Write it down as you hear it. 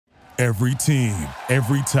Every team,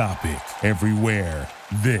 every topic, everywhere.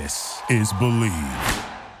 This is Believe.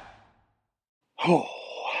 Oh.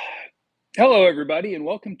 Hello, everybody, and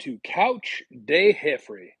welcome to Couch de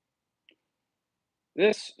Jeffrey.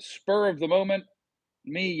 This spur of the moment,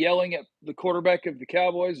 me yelling at the quarterback of the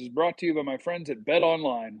Cowboys, is brought to you by my friends at Bet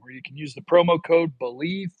Online, where you can use the promo code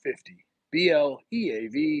BELIEVE50,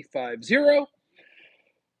 BLEAV50,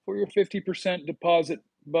 for your 50% deposit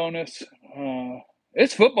bonus.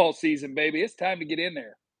 It's football season, baby. It's time to get in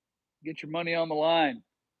there. Get your money on the line.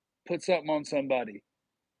 Put something on somebody.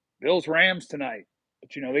 Bills Rams tonight.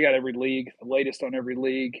 But, you know, they got every league, the latest on every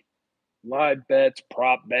league. Live bets,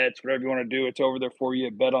 prop bets, whatever you want to do. It's over there for you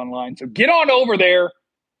at Bet Online. So get on over there.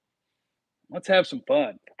 Let's have some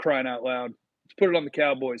fun, for crying out loud. Let's put it on the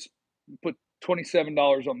Cowboys. Put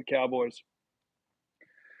 $27 on the Cowboys.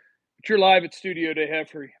 But you're live at Studio de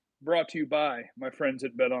Jeffrey, brought to you by my friends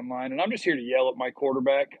at Bet Online. And I'm just here to yell at my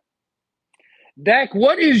quarterback. Dak,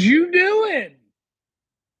 what is you doing?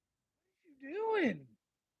 What are you doing?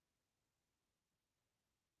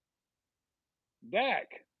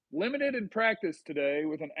 Dak, limited in practice today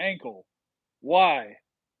with an ankle. Why?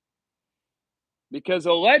 Because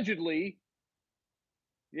allegedly,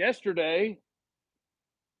 yesterday,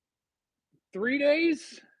 3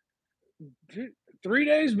 days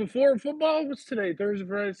before football, what's today? Thursday,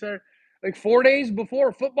 Friday, Saturday, like 4 days before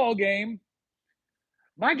a football game,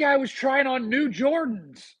 my guy was trying on new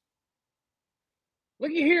Jordans.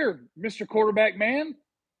 Looky here, Mr. Quarterback Man.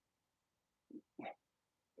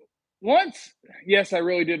 Once, yes, I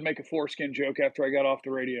really did make a foreskin joke after I got off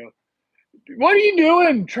the radio. What are you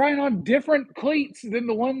doing? Trying on different cleats than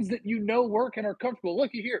the ones that you know work and are comfortable.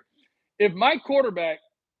 Looky here. If my quarterback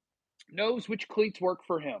knows which cleats work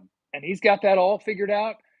for him and he's got that all figured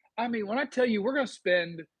out, I mean, when I tell you we're going to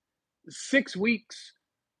spend 6 weeks,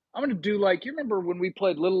 I'm going to do like, you remember when we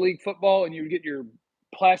played Little League football and you would get your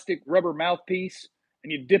plastic rubber mouthpiece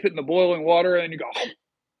and you dip it in the boiling water and you go,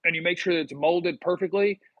 and you make sure that it's molded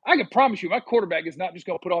perfectly? I can promise you my quarterback is not just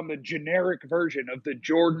going to put on the generic version of the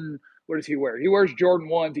Jordan. What does he wear? He wears Jordan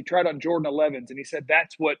 1s. He tried on Jordan 11s, and he said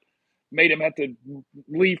that's what made him have to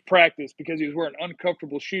leave practice because he was wearing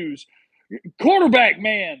uncomfortable shoes. Quarterback,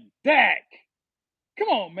 man, Dak. Come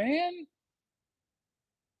on, man.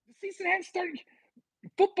 The season hasn't started.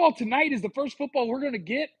 Football tonight is the first football we're going to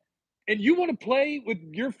get, and you want to play with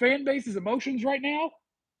your fan base's emotions right now?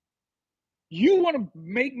 You want to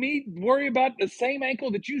make me worry about the same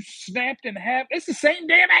ankle that you snapped in half? It's the same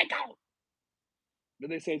damn ankle. But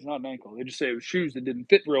they say it's not an ankle. They just say it was shoes that didn't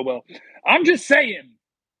fit real well. I'm just saying,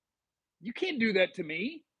 you can't do that to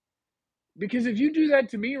me. Because if you do that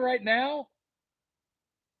to me right now,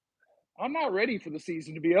 I'm not ready for the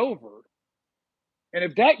season to be over. And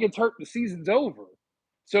if Dak gets hurt, the season's over.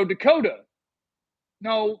 So Dakota,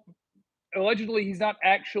 no, allegedly he's not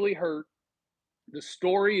actually hurt. The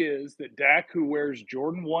story is that Dak, who wears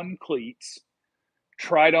Jordan 1 cleats,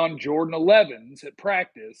 tried on Jordan 11s at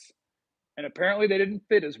practice, and apparently they didn't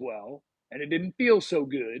fit as well, and it didn't feel so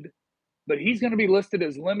good. But he's going to be listed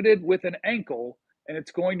as limited with an ankle, and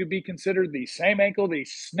it's going to be considered the same ankle that he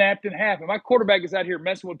snapped in half. And my quarterback is out here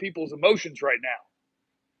messing with people's emotions right now.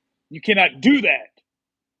 You cannot do that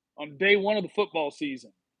on day one of the football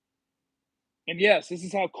season. And yes, this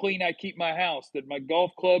is how clean I keep my house, that my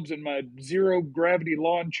golf clubs and my zero-gravity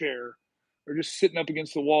lawn chair are just sitting up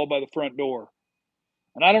against the wall by the front door.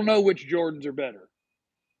 And I don't know which Jordans are better.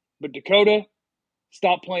 But Dakota,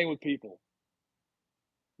 stop playing with people.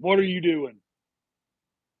 What are you doing?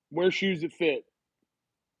 Wear shoes that fit.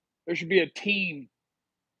 There should be a team.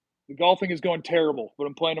 The golfing is going terrible, but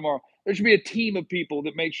I'm playing tomorrow. There should be a team of people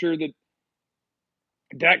that make sure that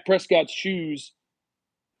Dak Prescott's shoes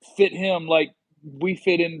fit him like we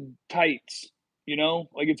fit in tights, you know?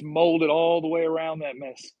 Like it's molded all the way around that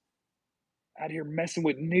mess. Out here messing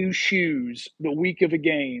with new shoes the week of a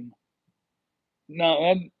game.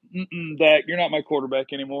 No, Dak, you're not my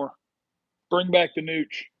quarterback anymore. Bring back the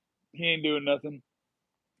Nooch. He ain't doing nothing.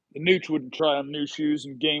 The Nooch wouldn't try on new shoes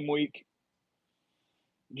in game week.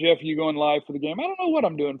 Jeff, you going live for the game? I don't know what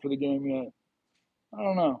I'm doing for the game yet. I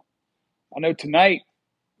don't know. I know tonight,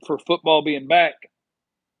 for football being back,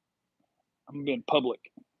 I'm going to be in public,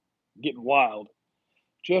 getting wild.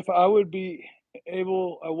 Jeff, I won't be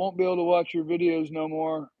able to watch your videos no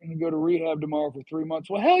more and go to rehab tomorrow for 3 months.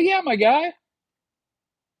 Well, hell yeah, my guy.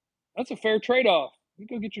 That's a fair trade-off. You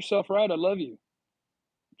go get yourself right. I love you.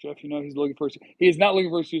 Jeff, you know he's looking for – he is not looking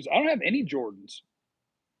for shoes. I don't have any Jordans.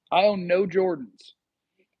 I own no Jordans.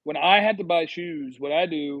 When I had to buy shoes, what I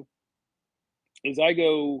do is I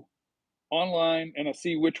go online and I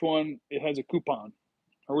see which one it has a coupon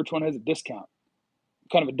or which one has a discount.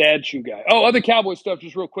 kind of a dad shoe guy. Oh, other Cowboy stuff,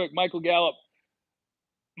 just real quick. Michael Gallup.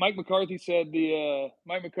 Mike McCarthy said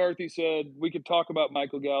we could talk about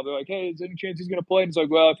Michael Gallup. They're like, hey, is there any chance he's going to play? And he's like,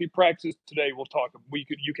 well, if he practices today, we'll talk.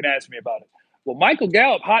 You can ask me about it. Well, Michael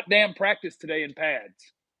Gallup hot damn practiced today in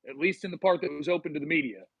pads, at least in the part that was open to the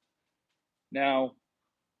media. Now,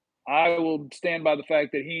 I will stand by the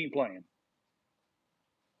fact that he ain't playing.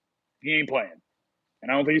 He ain't playing.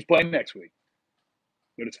 And I don't think he's playing next week.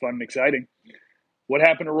 But it's fun and exciting. What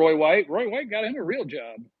happened to Roy White? Roy White got him a real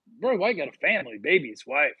job. Roy White got a family, baby, his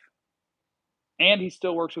wife. And he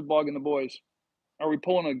still works with Bog and the boys. Are we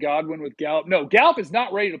pulling a Godwin with Gallup? No, Gallup is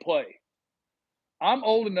not ready to play. I'm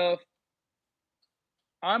old enough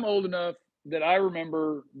that I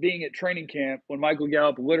remember being at training camp when Michael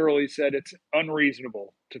Gallup literally said it's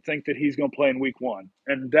unreasonable to think that he's going to play in week 1.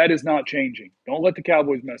 And that is not changing. Don't let the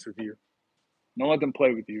Cowboys mess with you. Don't let them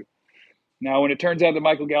play with you. Now, when it turns out that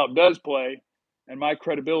Michael Gallup does play and my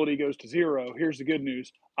credibility goes to 0, here's the good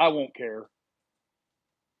news. I won't care.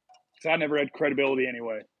 Because I never had credibility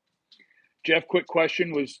anyway. Jeff, quick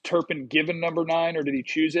question. Was Turpin given number 9 or did he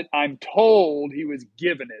choose it? I'm told he was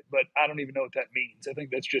given it, but I don't even know what that means. I think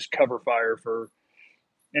that's just cover fire for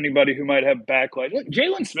anybody who might have backlash. Look,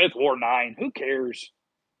 Jalen Smith wore 9. Who cares?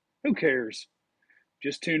 Who cares?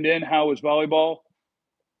 Just tuned in. How was volleyball?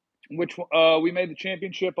 Which we made the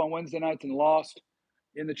championship on Wednesday nights and lost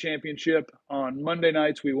in the championship. On Monday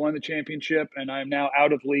nights, we won the championship, and I am now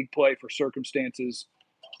out of league play for circumstances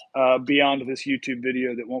beyond this YouTube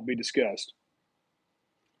video that won't be discussed.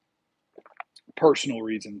 Personal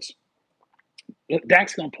reasons.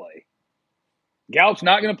 Dak's going to play. Gallup's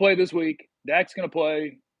not going to play this week. Dak's going to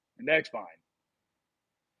play, and Dak's fine.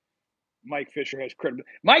 Mike Fisher has credibility.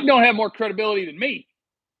 Mike don't have more credibility than me.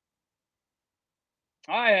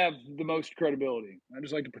 I have the most credibility. I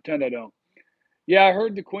just like to pretend I don't. Yeah, I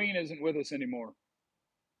heard the Queen isn't with us anymore.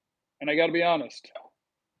 And I got to be honest.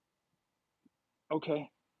 Okay.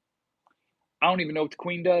 I don't even know what the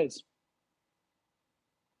Queen does.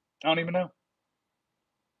 I don't even know.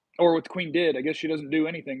 Or what the Queen did. I guess she doesn't do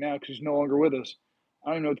anything now because she's no longer with us. I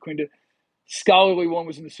don't even know what the Queen did. Scholarly one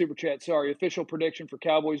was in the super chat. Sorry. Official prediction for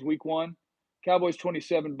Cowboys week 1. Cowboys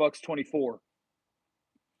 27, Bucks 24.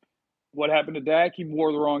 What happened to Dak? He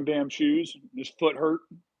wore the wrong damn shoes. His foot hurt.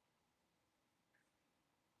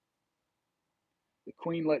 The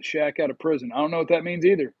Queen let Shaq out of prison. I don't know what that means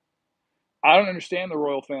either. I don't understand the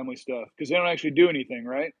royal family stuff because they don't actually do anything,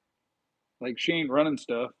 right? Like, she ain't running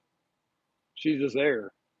stuff. She's just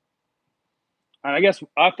there. And I guess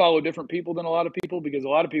I follow different people than a lot of people because a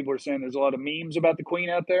lot of people are saying there's a lot of memes about the Queen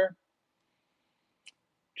out there.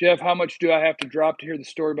 Jeff, how much do I have to drop to hear the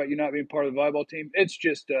story about you not being part of the volleyball team? It's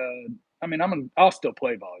just, I'll still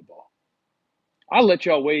play volleyball. I let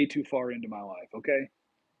y'all way too far into my life, okay?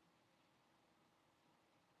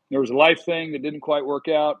 There was a life thing that didn't quite work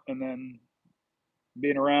out, and then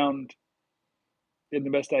being around isn't the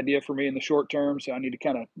best idea for me in the short term, so I need to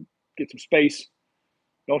kind of get some space.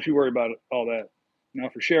 Don't you worry about it, all that. Now,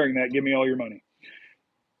 for sharing that, give me all your money.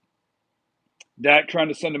 Dak trying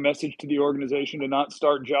to send a message to the organization to not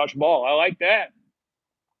start Josh Ball. I like that.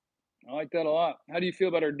 I like that a lot. How do you feel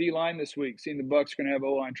about our D-line this week, seeing the Bucs are going to have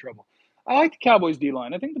O-line trouble? I like the Cowboys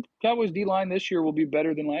D-line. I think the Cowboys D-line this year will be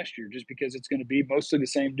better than last year just because it's going to be mostly the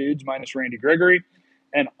same dudes minus Randy Gregory,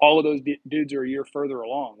 and all of those dudes are a year further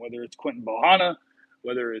along, whether it's Quentin Bohanna,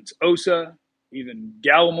 whether it's Osa, even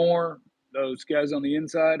Gallimore, those guys on the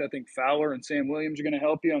inside. I think Fowler and Sam Williams are going to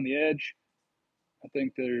help you on the edge. I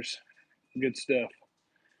think there's good stuff.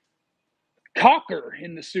 Cocker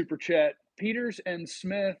in the super chat. Peters and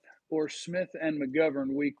Smith or Smith and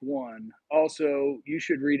McGovern week 1. Also, you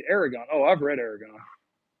should read Aragon. Oh, I've read Aragon.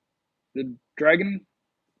 The Dragon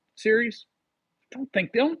series. Don't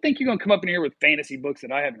think you're going to come up in here with fantasy books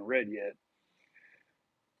that I haven't read yet.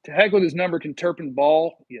 To heck with his number, can Turpin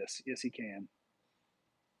ball? Yes, he can.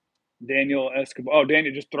 Daniel Escobar. Oh,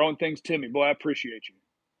 Daniel, just throwing things to me. Boy, I appreciate you.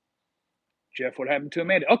 Jeff, what happened to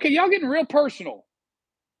Amanda? Okay, y'all getting real personal.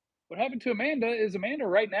 What happened to Amanda is Amanda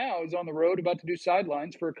right now is on the road about to do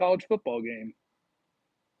sidelines for a college football game.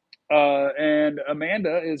 And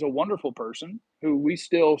Amanda is a wonderful person who we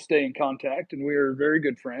still stay in contact, and we are very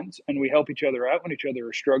good friends, and we help each other out when each other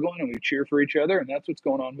are struggling, and we cheer for each other, and that's what's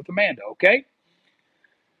going on with Amanda, okay?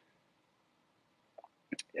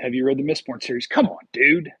 Have you read the Mistborn series? Come on,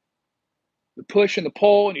 dude. The push and the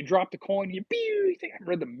pull, and you drop the coin, you think I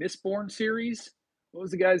read the Mistborn series? What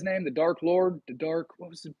was the guy's name? The Dark Lord? What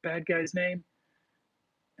was the bad guy's name?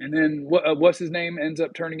 And then what's his name ends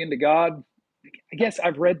up turning into God? I guess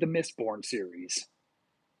I've read the Mistborn series.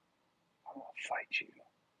 I won't fight you.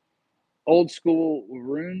 Old school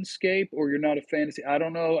RuneScape, or you're not a fantasy? I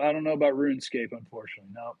don't know. I don't know about RuneScape,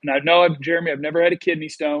 unfortunately. No. And I know, Jeremy, I've never had a kidney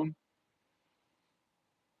stone.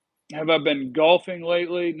 Have I been golfing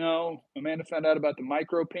lately? No. Amanda found out about the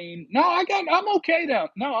micropene. No, I'm okay now.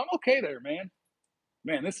 No, I'm okay there, man.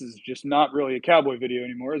 Man, this is just not really a cowboy video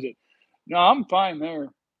anymore, is it? No, I'm fine there.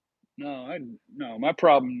 No, my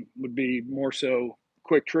problem would be more so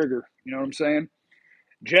quick trigger. You know what I'm saying?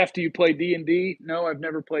 Jeff, do you play D&D? No, I've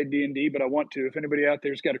never played D&D, but I want to. If anybody out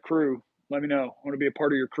there's got a crew, let me know. I want to be a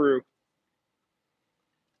part of your crew.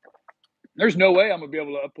 There's no way I'm going to be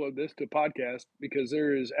able to upload this to a podcast because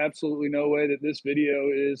there is absolutely no way that this video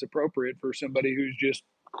is appropriate for somebody who's just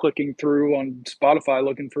clicking through on Spotify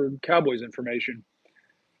looking for Cowboys information.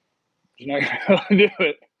 Just not going to do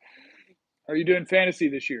it. Are you doing fantasy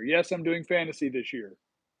this year? Yes, I'm doing fantasy this year.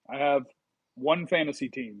 I have one fantasy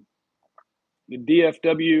team. The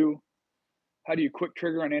DFW. How do you quick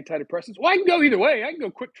trigger on antidepressants? Well, I can go either way. I can go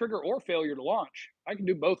quick trigger or failure to launch. I can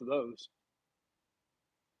do both of those.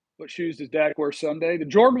 What shoes does Dak wear Sunday? The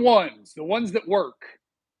Jordan 1s, the ones that work.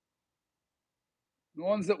 The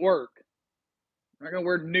ones that work. We're not going to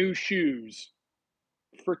wear new shoes.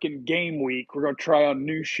 Freaking game week, we're going to try on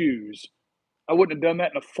new shoes. I wouldn't have done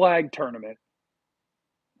that in a flag tournament.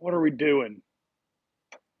 What are we doing?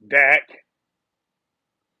 Dak.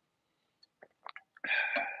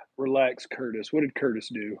 Relax, Curtis. What did Curtis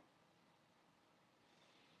do?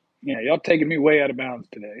 Yeah, y'all taking me way out of bounds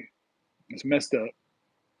today. It's messed up.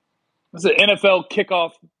 This is an NFL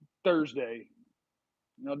kickoff Thursday.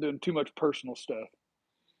 Y'all doing too much personal stuff.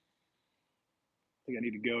 I think I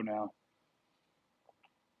need to go now.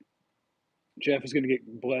 Jeff is going to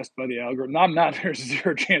get blessed by the algorithm. No, I'm not. There's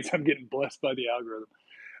zero chance I'm getting blessed by the algorithm.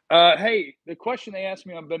 Hey, the question they asked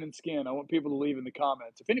me on Ben and Skin, I want people to leave in the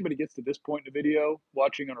comments. If anybody gets to this point in the video,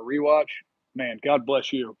 watching on a rewatch, man, God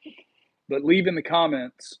bless you. But leave in the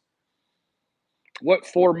comments what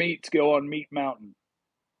 4 meats go on Meat Mountain.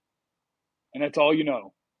 And that's all you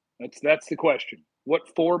know. That's the question.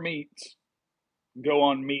 What 4 meats go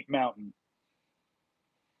on Meat Mountain?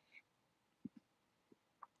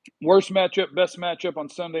 Worst matchup, best matchup on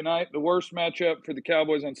Sunday night. The worst matchup for the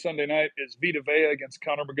Cowboys on Sunday night is Vita Vea against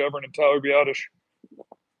Connor McGovern and Tyler Biadasz.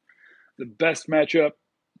 The best matchup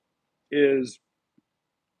is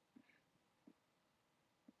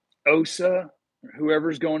Osa.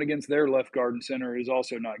 Whoever's going against their left guard and center is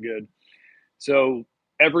also not good. So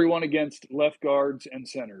everyone against left guards and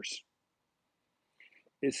centers.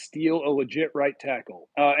 Is Steele a legit right tackle?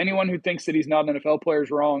 Anyone who thinks that he's not an NFL player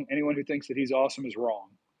is wrong. Anyone who thinks that he's awesome is wrong.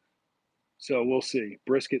 So we'll see.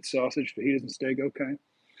 Brisket, sausage, fajitas, and steak. Okay.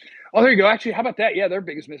 Oh, there you go. Actually, how about that? Yeah, their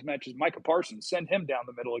biggest mismatch is Micah Parsons. Send him down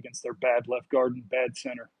the middle against their bad left guard and bad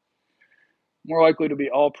center. More likely to be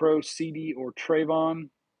All-Pro, CD, or Trayvon.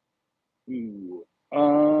 Ooh.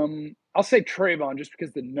 I'll say Trayvon just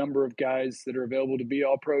because the number of guys that are available to be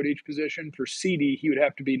All-Pro at each position. For CD, he would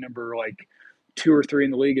have to be number 2 or 3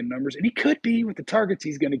 in the league in numbers, and he could be with the targets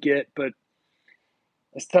he's going to get, but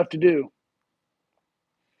that's tough to do.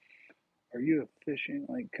 Are you efficient,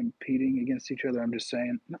 competing against each other? I'm just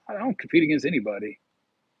saying. No, I don't compete against anybody.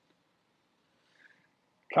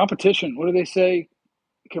 Competition, what do they say?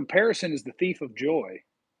 Comparison is the thief of joy.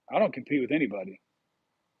 I don't compete with anybody.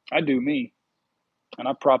 I do me, and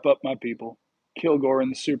I prop up my people. Kilgore in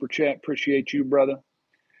the super chat. Appreciate you, brother.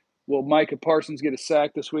 Will Micah Parsons get a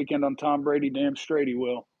sack this weekend on Tom Brady? Damn straight he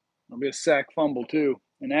will. There'll be a sack fumble, too.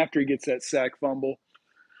 And after he gets that sack fumble,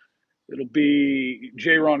 it'll be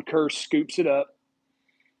Jaron Kearse scoops it up,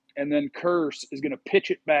 and then Kearse is going to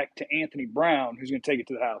pitch it back to Anthony Brown, who's going to take it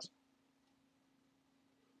to the house.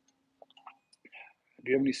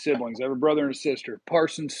 Do you have any siblings? I have a brother and a sister.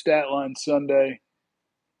 Parsons stat line Sunday.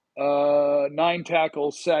 9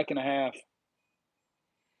 tackles, sack and a half.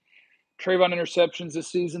 Trayvon interceptions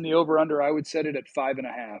this season, the over-under, I would set it at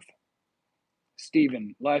 5.5.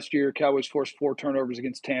 Steven, last year, Cowboys forced 4 turnovers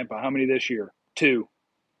against Tampa. How many this year? 2.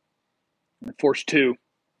 Forced 2.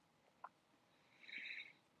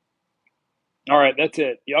 All right, that's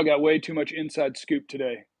it. Y'all got way too much inside scoop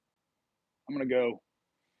today. I'm going to go.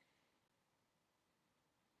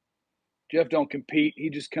 Jeff don't compete. He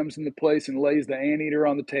just comes into place and lays the anteater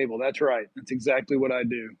on the table. That's right. That's exactly what I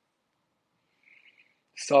do.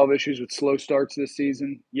 Solve issues with slow starts this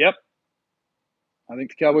season. Yep. I think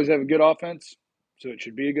the Cowboys have a good offense, so it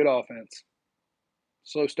should be a good offense.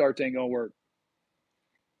 Slow starts ain't going to work.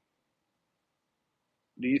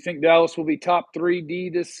 Do you think Dallas will be top 3 D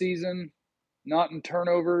this season? Not in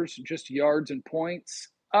turnovers, just yards and points?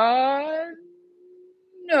 No.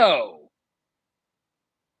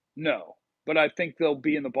 No. But I think they'll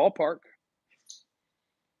be in the ballpark.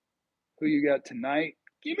 Who you got tonight?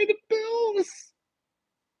 Give me the Bills.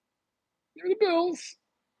 Give me the Bills.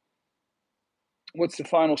 What's the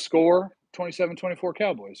final score? 27-24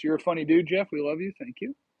 Cowboys. You're a funny dude, Jeff. We love you. Thank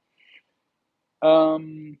you.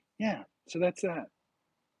 Yeah, so that's that.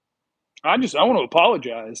 I want to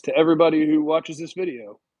apologize to everybody who watches this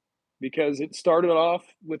video because it started off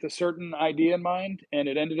with a certain idea in mind and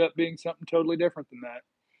it ended up being something totally different than that.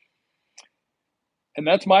 And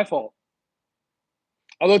that's my fault.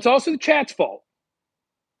 Although it's also the chat's fault.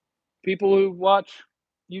 People who watch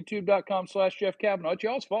youtube.com/Jeff Kavanaugh, it's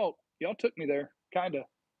y'all's fault. Y'all took me there, kind of.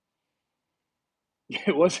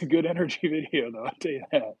 It was a good energy video, though, I'll tell you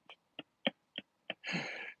that.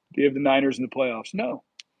 Do you have the Niners in the playoffs? No.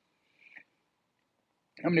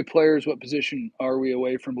 How many players, what position are we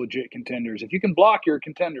away from legit contenders? If you can block, you're a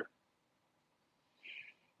contender.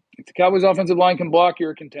 If the Cowboys offensive line can block,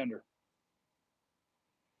 you're a contender.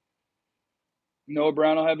 Noah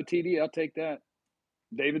Brown will have a TD. I'll take that.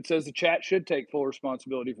 David says the chat should take full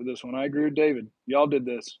responsibility for this one. I agree with David. Y'all did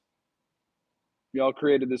this. Y'all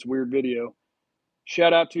created this weird video.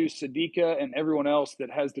 Shout out to Sadika and everyone else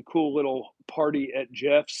that has the cool little party at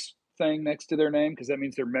Jeff's thing next to their name, because that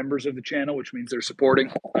means they're members of the channel, which means they're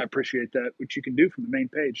supporting. I appreciate that, which you can do from the main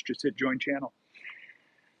page. Just hit join channel.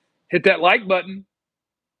 Hit that like button.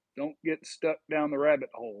 Don't get stuck down the rabbit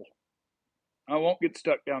hole. I won't get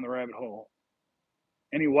stuck down the rabbit hole.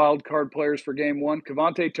 Any wild card players for game one?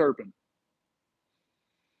 Kevontae Turpin.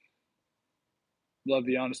 Love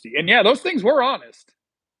the honesty. And yeah, those things were honest.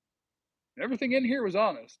 Everything in here was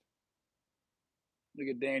honest. Look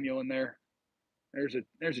at Daniel in there. There's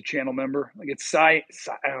a channel member. Like it's I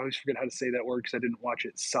always forget how to say that word because I didn't watch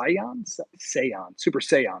it. Saiyan? Super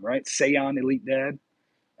Saiyan, right? Saiyan Elite Dad.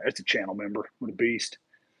 That's a channel member. What a beast.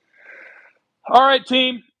 All right,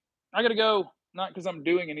 team. I got to go. Not because I'm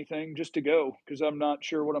doing anything, just to go because I'm not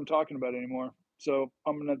sure what I'm talking about anymore. So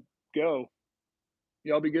I'm going to go.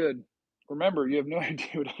 Y'all be good. Remember, you have no idea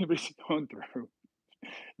what anybody's going through.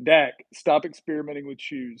 Dak, stop experimenting with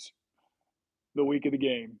shoes the week of the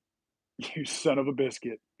game. You son of a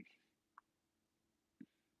biscuit.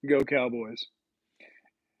 Go Cowboys.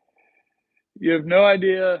 You have no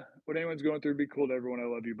idea what anyone's going through. Be cool to everyone. I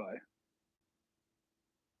love you. Bye.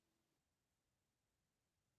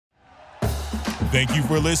 Thank you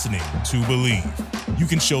for listening to Believe. You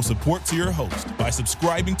can show support to your host by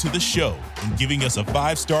subscribing to the show and giving us a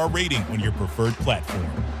 5-star rating on your preferred platform.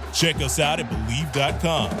 Check us out at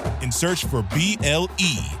Believe.com and search for BLEAV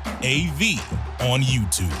on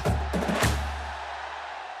YouTube.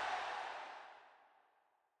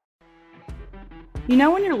 You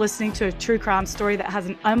know when you're listening to a true crime story that has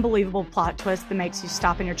an unbelievable plot twist that makes you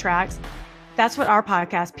stop in your tracks? That's what our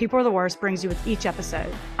podcast, People Are the Worst, brings you with each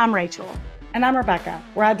episode. I'm Rachel. And I'm Rebecca.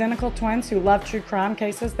 We're identical twins who love true crime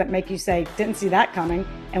cases that make you say, didn't see that coming,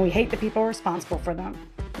 and we hate the people responsible for them.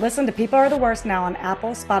 Listen to People Are the Worst now on Apple,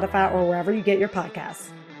 Spotify, or wherever you get your podcasts.